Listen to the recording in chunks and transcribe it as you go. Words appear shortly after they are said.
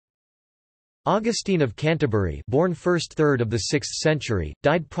Augustine of Canterbury, born 1st 3rd of the 6th century,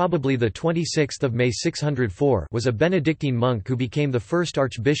 died probably the 26th of May 604, was a Benedictine monk who became the first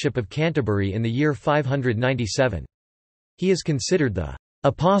Archbishop of Canterbury in the year 597. He is considered the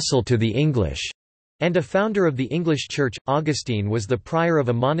apostle to the English and a founder of the English Church. Augustine was the prior of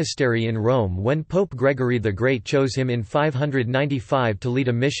a monastery in Rome when Pope Gregory the Great chose him in 595 to lead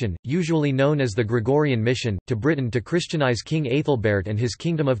a mission, usually known as the Gregorian Mission, to Britain to Christianize King Aethelbert and his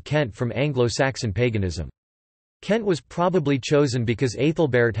Kingdom of Kent from Anglo-Saxon paganism. Kent was probably chosen because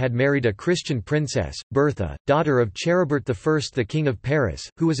Aethelbert had married a Christian princess, Bertha, daughter of Charibert I, the King of Paris,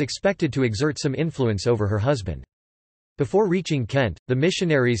 who was expected to exert some influence over her husband. Before reaching Kent, the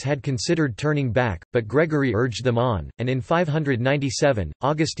missionaries had considered turning back, but Gregory urged them on, and in 597,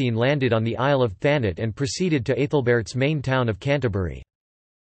 Augustine landed on the Isle of Thanet and proceeded to Aethelbert's main town of Canterbury.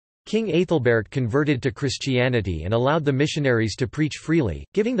 King Aethelbert converted to Christianity and allowed the missionaries to preach freely,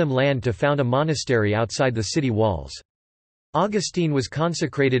 giving them land to found a monastery outside the city walls. Augustine was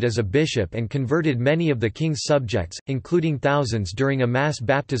consecrated as a bishop and converted many of the king's subjects, including thousands during a mass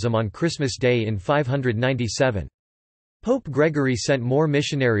baptism on Christmas Day in 597. Pope Gregory sent more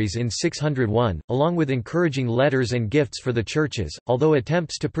missionaries in 601, along with encouraging letters and gifts for the churches, although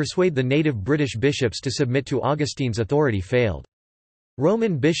attempts to persuade the native British bishops to submit to Augustine's authority failed.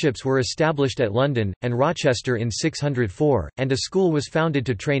 Roman bishops were established at London, and Rochester in 604, and a school was founded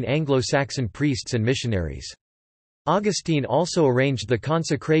to train Anglo-Saxon priests and missionaries. Augustine also arranged the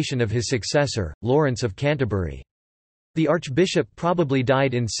consecration of his successor, Lawrence of Canterbury. The archbishop probably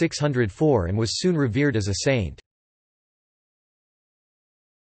died in 604 and was soon revered as a saint.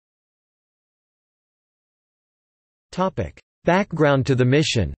 Background to the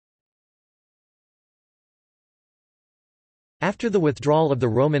mission. After the withdrawal of the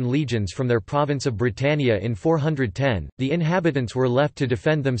Roman legions from their province of Britannia in 410, the inhabitants were left to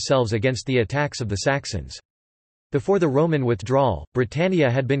defend themselves against the attacks of the Saxons. Before the Roman withdrawal,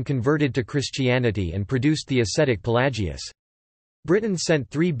 Britannia had been converted to Christianity and produced the ascetic Pelagius. Britain sent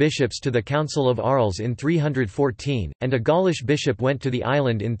 3 bishops to the Council of Arles in 314, and a Gaulish bishop went to the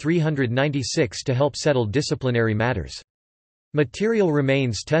island in 396 to help settle disciplinary matters. Material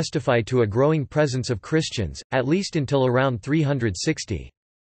remains testify to a growing presence of Christians, at least until around 360.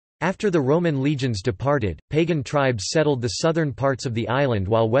 After the Roman legions departed, pagan tribes settled the southern parts of the island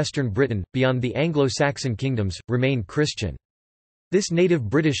while western Britain, beyond the Anglo-Saxon kingdoms, remained Christian. This native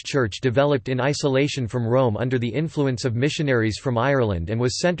British church developed in isolation from Rome under the influence of missionaries from Ireland and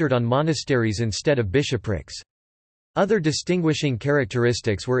was centred on monasteries instead of bishoprics. Other distinguishing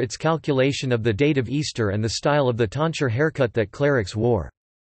characteristics were its calculation of the date of Easter and the style of the tonsure haircut that clerics wore.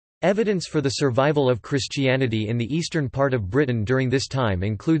 Evidence for the survival of Christianity in the eastern part of Britain during this time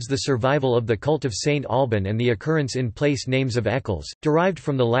includes the survival of the cult of St. Alban and the occurrence in place names of Eccles, derived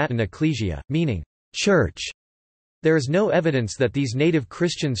from the Latin ecclesia, meaning church. There is no evidence that these native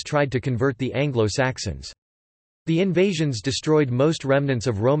Christians tried to convert the Anglo-Saxons. The invasions destroyed most remnants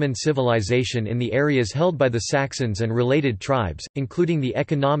of Roman civilization in the areas held by the Saxons and related tribes, including the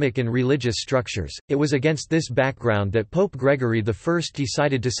economic and religious structures. It was against this background that Pope Gregory I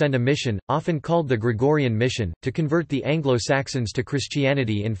decided to send a mission, often called the Gregorian Mission, to convert the Anglo-Saxons to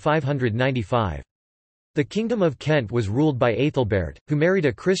Christianity in 595. The Kingdom of Kent was ruled by Aethelbert, who married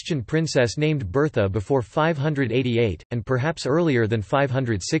a Christian princess named Bertha before 588, and perhaps earlier than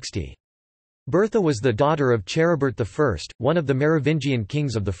 560. Bertha was the daughter of Charibert I, one of the Merovingian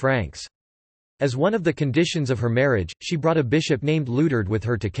kings of the Franks. As one of the conditions of her marriage, she brought a bishop named Luitard with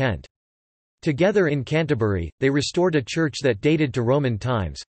her to Kent. Together in Canterbury, they restored a church that dated to Roman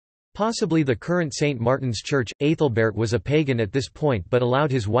times—possibly the current St. Martin's Church. Aethelbert was a pagan at this point but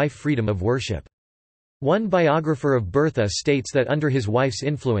allowed his wife freedom of worship. One biographer of Bertha states that under his wife's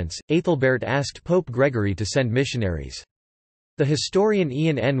influence, Aethelbert asked Pope Gregory to send missionaries. The historian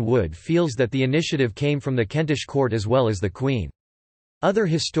Ian N. Wood feels that the initiative came from the Kentish court as well as the Queen. Other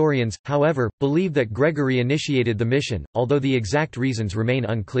historians, however, believe that Gregory initiated the mission, although the exact reasons remain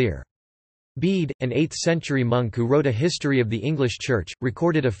unclear. Bede, an 8th-century monk who wrote a history of the English Church,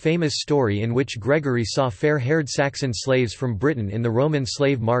 recorded a famous story in which Gregory saw fair-haired Saxon slaves from Britain in the Roman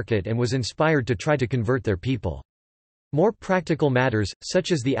slave market and was inspired to try to convert their people. More practical matters,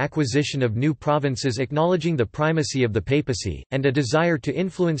 such as the acquisition of new provinces acknowledging the primacy of the papacy, and a desire to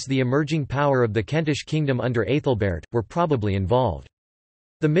influence the emerging power of the Kentish kingdom under Aethelbert, were probably involved.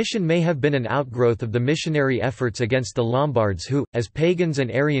 The mission may have been an outgrowth of the missionary efforts against the Lombards who, as pagans and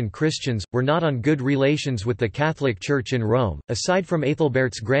Arian Christians, were not on good relations with the Catholic Church in Rome. Aside from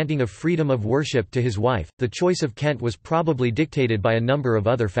Aethelbert's granting of freedom of worship to his wife, the choice of Kent was probably dictated by a number of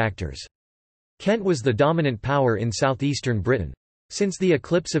other factors. Kent was the dominant power in southeastern Britain. Since the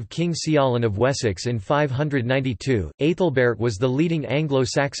eclipse of King Ceawlin of Wessex in 592, Aethelbert was the leading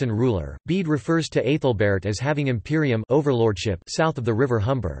Anglo-Saxon ruler. Bede refers to Aethelbert as having imperium overlordship south of the river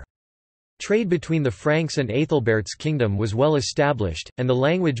Humber. Trade between the Franks and Aethelbert's kingdom was well established, and the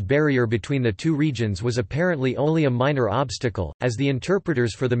language barrier between the two regions was apparently only a minor obstacle, as the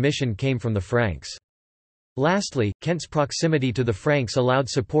interpreters for the mission came from the Franks. Lastly, Kent's proximity to the Franks allowed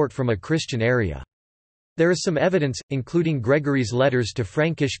support from a Christian area. There is some evidence, including Gregory's letters to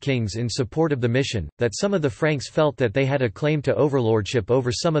Frankish kings in support of the mission, that some of the Franks felt that they had a claim to overlordship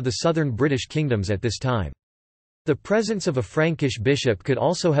over some of the southern British kingdoms at this time. The presence of a Frankish bishop could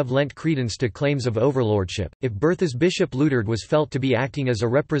also have lent credence to claims of overlordship, if Bertha's Bishop Lutard was felt to be acting as a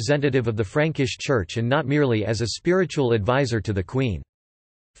representative of the Frankish Church and not merely as a spiritual advisor to the Queen.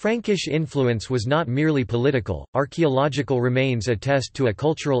 Frankish influence was not merely political. Archaeological remains attest to a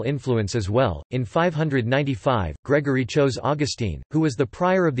cultural influence as well. In 595, Gregory chose Augustine, who was the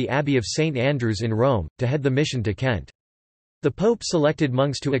prior of the Abbey of St. Andrews in Rome, to head the mission to Kent. The Pope selected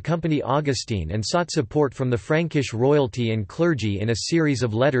monks to accompany Augustine and sought support from the Frankish royalty and clergy in a series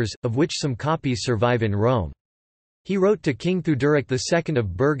of letters, of which some copies survive in Rome. He wrote to King Theuderic II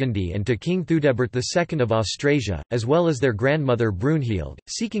of Burgundy and to King Theudebert II of Austrasia, as well as their grandmother Brunhild,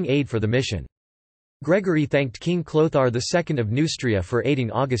 seeking aid for the mission. Gregory thanked King Clothar II of Neustria for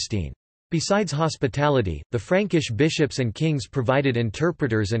aiding Augustine. Besides hospitality, the Frankish bishops and kings provided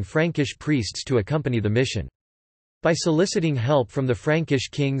interpreters and Frankish priests to accompany the mission. By soliciting help from the Frankish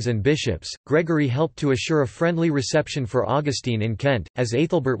kings and bishops, Gregory helped to assure a friendly reception for Augustine in Kent, as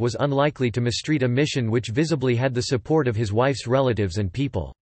Aethelbert was unlikely to mistreat a mission which visibly had the support of his wife's relatives and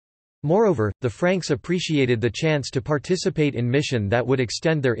people. Moreover, the Franks appreciated the chance to participate in mission that would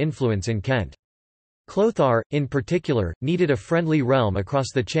extend their influence in Kent. Clothar, in particular, needed a friendly realm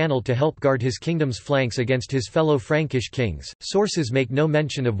across the Channel to help guard his kingdom's flanks against his fellow Frankish kings. Sources make no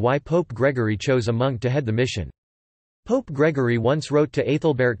mention of why Pope Gregory chose a monk to head the mission. Pope Gregory once wrote to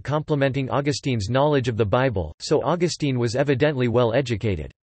Aethelbert complimenting Augustine's knowledge of the Bible, so Augustine was evidently well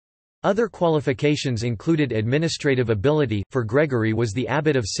educated. Other qualifications included administrative ability, for Gregory was the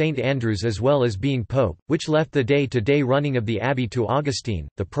abbot of St. Andrews as well as being pope, which left the day-to-day running of the abbey to Augustine,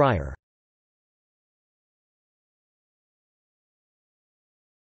 the prior.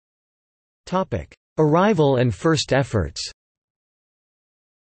 Arrival and first efforts.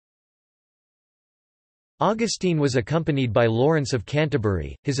 Augustine was accompanied by Lawrence of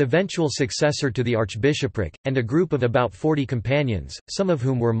Canterbury, his eventual successor to the archbishopric, and a group of about 40 companions, some of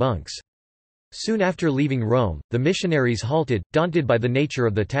whom were monks. Soon after leaving Rome, the missionaries halted, daunted by the nature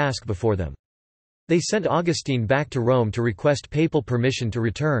of the task before them. They sent Augustine back to Rome to request papal permission to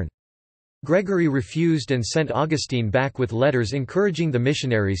return. Gregory refused and sent Augustine back with letters encouraging the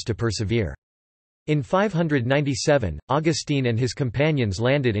missionaries to persevere. In 597, Augustine and his companions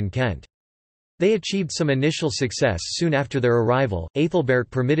landed in Kent. They achieved some initial success soon after their arrival.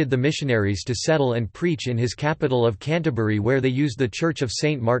 Aethelbert permitted the missionaries to settle and preach in his capital of Canterbury, where they used the Church of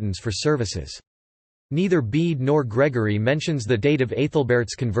St. Martin's for services. Neither Bede nor Gregory mentions the date of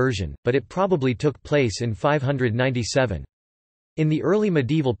Aethelbert's conversion, but it probably took place in 597. In the early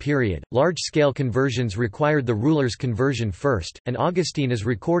medieval period, large-scale conversions required the ruler's conversion first, and Augustine is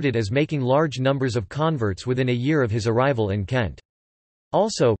recorded as making large numbers of converts within a year of his arrival in Kent.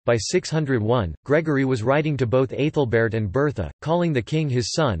 Also, by 601, Gregory was writing to both Aethelbert and Bertha, calling the king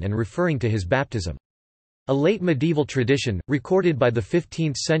his son and referring to his baptism. A late medieval tradition, recorded by the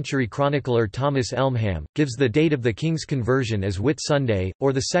 15th-century chronicler Thomas Elmham, gives the date of the king's conversion as Whit Sunday,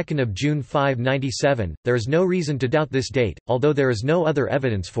 or 2 June 597. There is no reason to doubt this date, although there is no other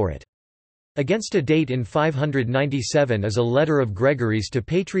evidence for it. Against a date in 597 is a letter of Gregory's to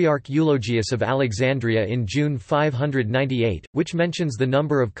Patriarch Eulogius of Alexandria in June 598, which mentions the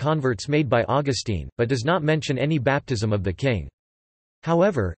number of converts made by Augustine, but does not mention any baptism of the king.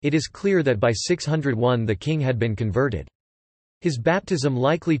 However, it is clear that by 601 the king had been converted. His baptism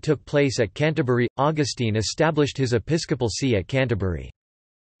likely took place at Canterbury. Augustine established his episcopal see at Canterbury.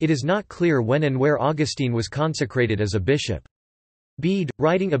 It is not clear when and where Augustine was consecrated as a bishop. Bede,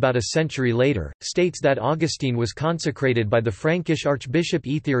 writing about a century later, states that Augustine was consecrated by the Frankish Archbishop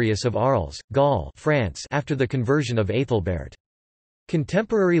Aetherius of Arles, Gaul, France, after the conversion of Aethelbert.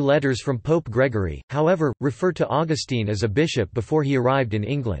 Contemporary letters from Pope Gregory, however, refer to Augustine as a bishop before he arrived in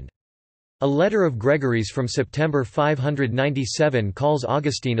England. A letter of Gregory's from September 597 calls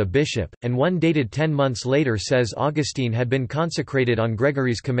Augustine a bishop, and one dated 10 months later says Augustine had been consecrated on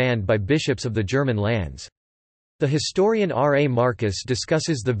Gregory's command by bishops of the German lands. The historian R. A. Marcus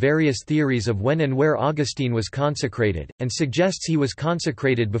discusses the various theories of when and where Augustine was consecrated, and suggests he was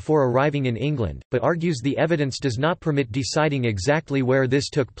consecrated before arriving in England, but argues the evidence does not permit deciding exactly where this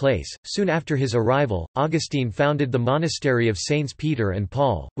took place. Soon after his arrival, Augustine founded the monastery of Saints Peter and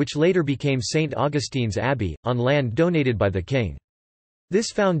Paul, which later became St. Augustine's Abbey, on land donated by the king.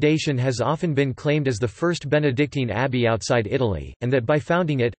 This foundation has often been claimed as the first Benedictine abbey outside Italy, and that by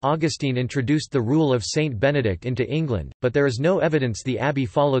founding it, Augustine introduced the rule of Saint Benedict into England, but there is no evidence the abbey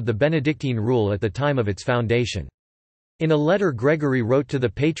followed the Benedictine rule at the time of its foundation. In a letter Gregory wrote to the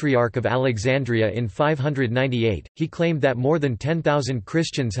Patriarch of Alexandria in 598, he claimed that more than 10,000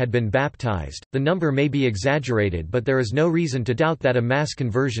 Christians had been baptized. The number may be exaggerated, but there is no reason to doubt that a mass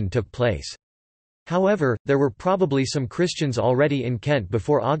conversion took place. However, there were probably some Christians already in Kent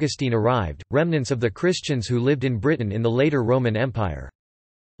before Augustine arrived, remnants of the Christians who lived in Britain in the later Roman Empire.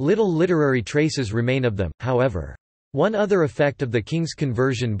 Little literary traces remain of them, however. One other effect of the king's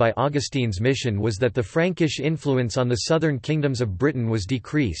conversion by Augustine's mission was that the Frankish influence on the southern kingdoms of Britain was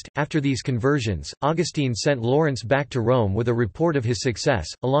decreased. After these conversions, Augustine sent Lawrence back to Rome with a report of his success,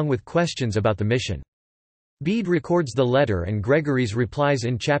 along with questions about the mission. Bede records the letter and Gregory's replies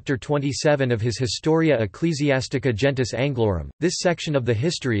in chapter 27 of his Historia Ecclesiastica Gentis Anglorum. This section of the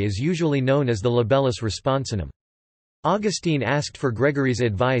history is usually known as the Libellus Responsionum. Augustine asked for Gregory's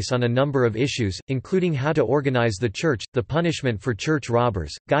advice on a number of issues, including how to organize the church, the punishment for church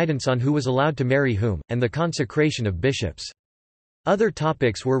robbers, guidance on who was allowed to marry whom, and the consecration of bishops. Other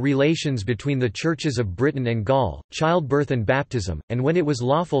topics were relations between the churches of Britain and Gaul, childbirth and baptism, and when it was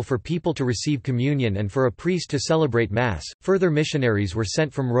lawful for people to receive communion and for a priest to celebrate Mass. Further missionaries were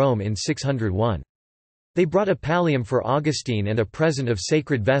sent from Rome in 601. They brought a pallium for Augustine and a present of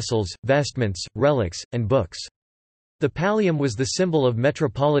sacred vessels, vestments, relics, and books. The pallium was the symbol of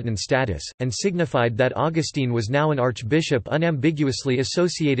metropolitan status, and signified that Augustine was now an archbishop unambiguously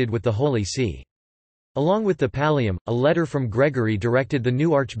associated with the Holy See. Along with the pallium, a letter from Gregory directed the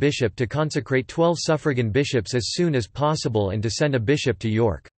new archbishop to consecrate 12 suffragan bishops as soon as possible and to send a bishop to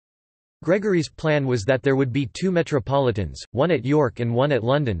York. Gregory's plan was that there would be 2 metropolitans, one at York and one at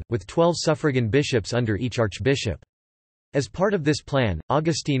London, with 12 suffragan bishops under each archbishop. As part of this plan,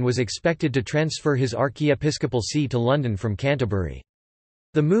 Augustine was expected to transfer his archiepiscopal see to London from Canterbury.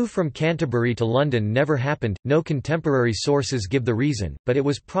 The move from Canterbury to London never happened. No contemporary sources give the reason, but it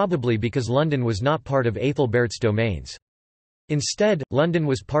was probably because London was not part of Aethelberht's domains. Instead, London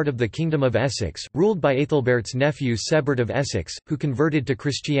was part of the Kingdom of Essex, ruled by Aethelberht's nephew Sebert of Essex, who converted to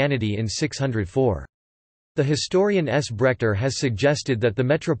Christianity in 604. The historian S. Brechter has suggested that the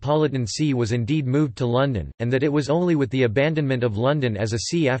metropolitan see was indeed moved to London, and that it was only with the abandonment of London as a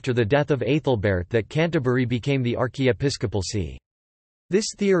see after the death of Aethelbert that Canterbury became the archiepiscopal see. This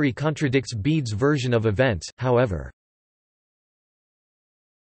theory contradicts Bede's version of events, however.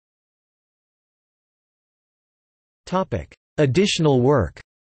 Additional work.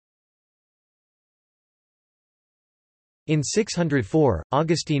 In 604,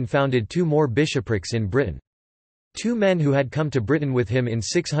 Augustine founded 2 more bishoprics in Britain. 2 men who had come to Britain with him in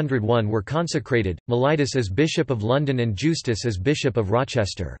 601 were consecrated, Mellitus as Bishop of London and Justus as Bishop of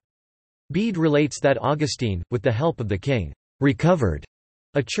Rochester. Bede relates that Augustine, with the help of the king, recovered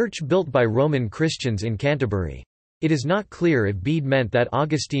a church built by Roman Christians in Canterbury. It is not clear if Bede meant that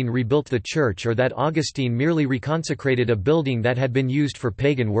Augustine rebuilt the church or that Augustine merely reconsecrated a building that had been used for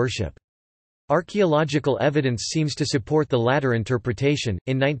pagan worship. Archaeological evidence seems to support the latter interpretation.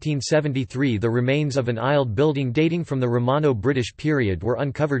 In 1973, the remains of an aisled building dating from the Romano-British period were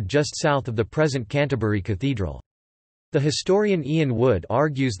uncovered just south of the present Canterbury Cathedral. The historian Ian Wood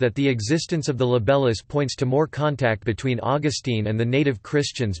argues that the existence of the libellus points to more contact between Augustine and the native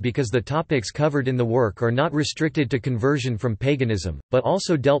Christians because the topics covered in the work are not restricted to conversion from paganism, but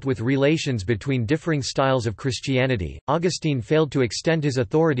also dealt with relations between differing styles of Christianity. Augustine failed to extend his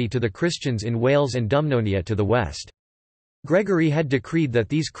authority to the Christians in Wales and Dumnonia to the west. Gregory had decreed that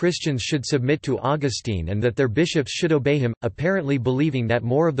these Christians should submit to Augustine and that their bishops should obey him, apparently believing that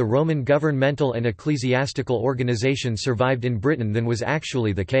more of the Roman governmental and ecclesiastical organization survived in Britain than was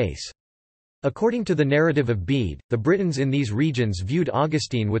actually the case. According to the narrative of Bede, the Britons in these regions viewed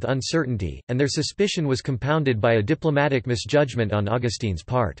Augustine with uncertainty, and their suspicion was compounded by a diplomatic misjudgment on Augustine's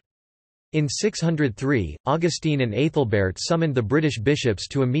part. In 603, Augustine and Aethelbert summoned the British bishops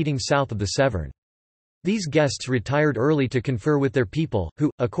to a meeting south of the Severn. These guests retired early to confer with their people, who,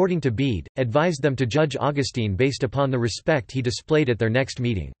 according to Bede, advised them to judge Augustine based upon the respect he displayed at their next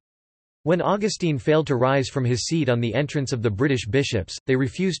meeting. When Augustine failed to rise from his seat on the entrance of the British bishops, they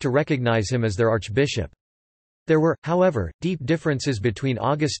refused to recognize him as their archbishop. There were, however, deep differences between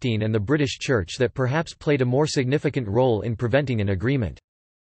Augustine and the British Church that perhaps played a more significant role in preventing an agreement.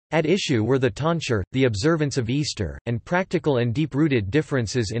 At issue were the tonsure, the observance of Easter, and practical and deep-rooted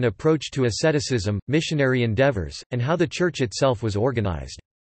differences in approach to asceticism, missionary endeavours, and how the Church itself was organized.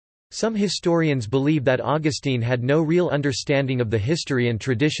 Some historians believe that Augustine had no real understanding of the history and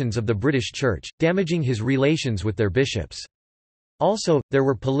traditions of the British Church, damaging his relations with their bishops. Also, there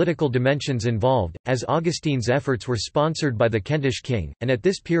were political dimensions involved, as Augustine's efforts were sponsored by the Kentish king, and at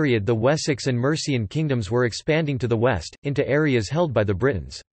this period the Wessex and Mercian kingdoms were expanding to the west, into areas held by the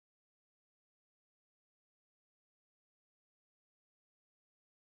Britons.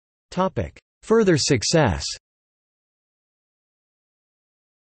 Further success.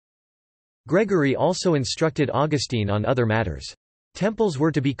 Gregory also instructed Augustine on other matters. Temples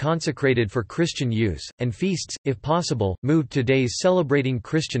were to be consecrated for Christian use, and feasts, if possible, moved to days celebrating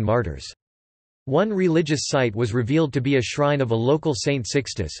Christian martyrs. One religious site was revealed to be a shrine of a local Saint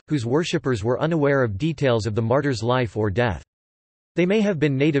Sixtus, whose worshippers were unaware of details of the martyr's life or death. They may have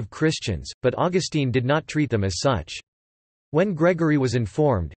been native Christians, but Augustine did not treat them as such. When Gregory was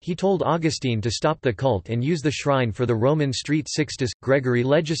informed, he told Augustine to stop the cult and use the shrine for the Roman street Sixtus. Gregory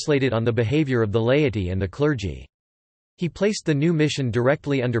legislated on the behavior of the laity and the clergy. He placed the new mission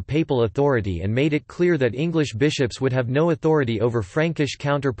directly under papal authority and made it clear that English bishops would have no authority over Frankish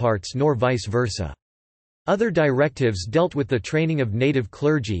counterparts nor vice versa. Other directives dealt with the training of native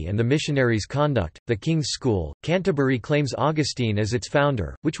clergy and the missionaries' conduct. The King's School, Canterbury claims Augustine as its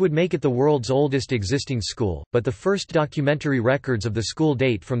founder, which would make it the world's oldest existing school, but the first documentary records of the school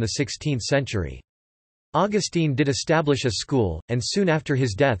date from the 16th century. Augustine did establish a school, and soon after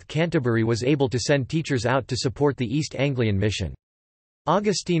his death Canterbury was able to send teachers out to support the East Anglian mission.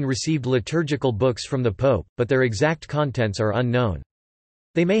 Augustine received liturgical books from the Pope, but their exact contents are unknown.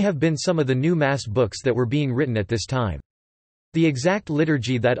 They may have been some of the new Mass books that were being written at this time. The exact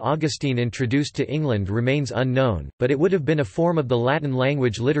liturgy that Augustine introduced to England remains unknown, but it would have been a form of the Latin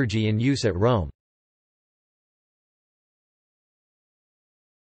language liturgy in use at Rome.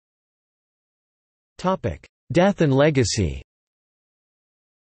 Death and legacy.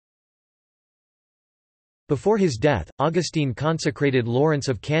 Before his death, Augustine consecrated Lawrence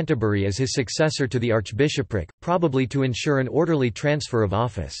of Canterbury as his successor to the archbishopric, probably to ensure an orderly transfer of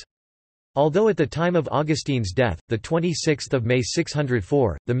office. Although at the time of Augustine's death, the 26th of May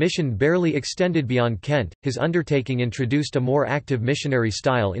 604, the mission barely extended beyond Kent, his undertaking introduced a more active missionary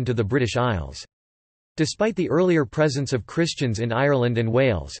style into the British Isles. Despite the earlier presence of Christians in Ireland and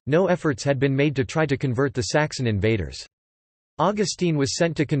Wales, no efforts had been made to try to convert the Saxon invaders. Augustine was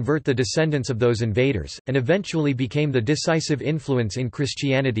sent to convert the descendants of those invaders, and eventually became the decisive influence in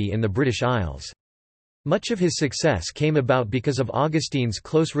Christianity in the British Isles. Much of his success came about because of Augustine's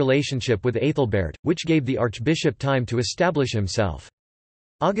close relationship with Aethelbert, which gave the archbishop time to establish himself.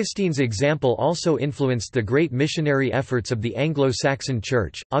 Augustine's example also influenced the great missionary efforts of the Anglo-Saxon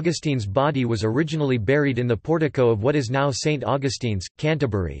Church. Augustine's body was originally buried in the portico of what is now St. Augustine's,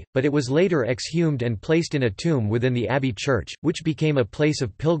 Canterbury, but it was later exhumed and placed in a tomb within the Abbey Church, which became a place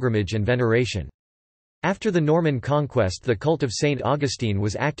of pilgrimage and veneration. After the Norman conquest, the cult of St. Augustine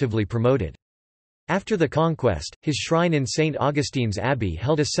was actively promoted. After the conquest, his shrine in St. Augustine's Abbey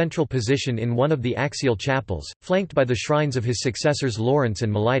held a central position in one of the axial chapels, flanked by the shrines of his successors Lawrence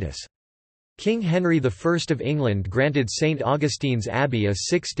and Mellitus. King Henry I of England granted St. Augustine's Abbey a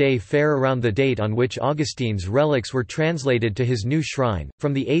 6-day fair around the date on which Augustine's relics were translated to his new shrine.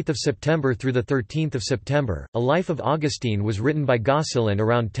 From the 8th of September through the 13th of September, a life of Augustine was written by Gosselin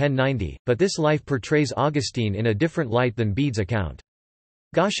around 1090, but this life portrays Augustine in a different light than Bede's account.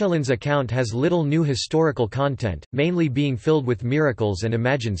 Gosselin's account has little new historical content, mainly being filled with miracles and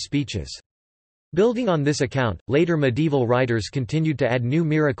imagined speeches. Building on this account, later medieval writers continued to add new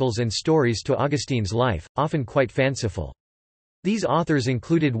miracles and stories to Augustine's life, often quite fanciful. These authors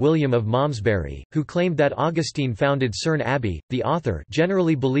included William of Malmesbury, who claimed that Augustine founded Cerne Abbey, the author,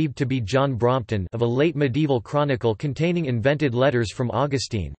 generally believed to be John Brompton, of a late medieval chronicle containing invented letters from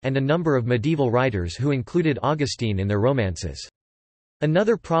Augustine, and a number of medieval writers who included Augustine in their romances.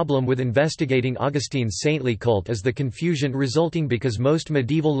 Another problem with investigating Augustine's saintly cult is the confusion resulting because most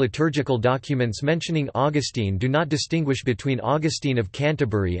medieval liturgical documents mentioning Augustine do not distinguish between Augustine of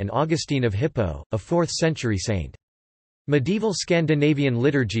Canterbury and Augustine of Hippo, a 4th-century saint. Medieval Scandinavian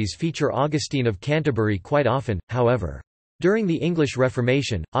liturgies feature Augustine of Canterbury quite often, however. During the English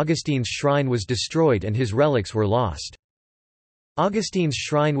Reformation, Augustine's shrine was destroyed and his relics were lost. Augustine's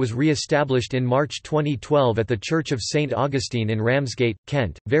shrine was re-established in March 2012 at the Church of St. Augustine in Ramsgate,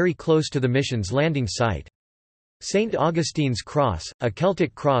 Kent, very close to the mission's landing site. St. Augustine's Cross, a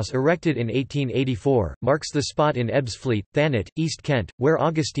Celtic cross erected in 1884, marks the spot in Ebbsfleet, Thanet, East Kent, where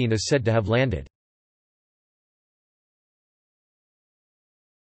Augustine is said to have landed.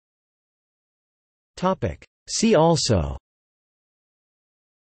 See also: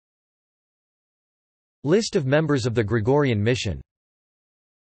 List of members of the Gregorian mission.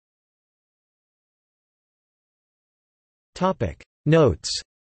 Notes.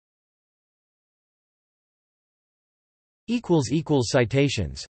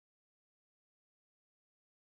 Citations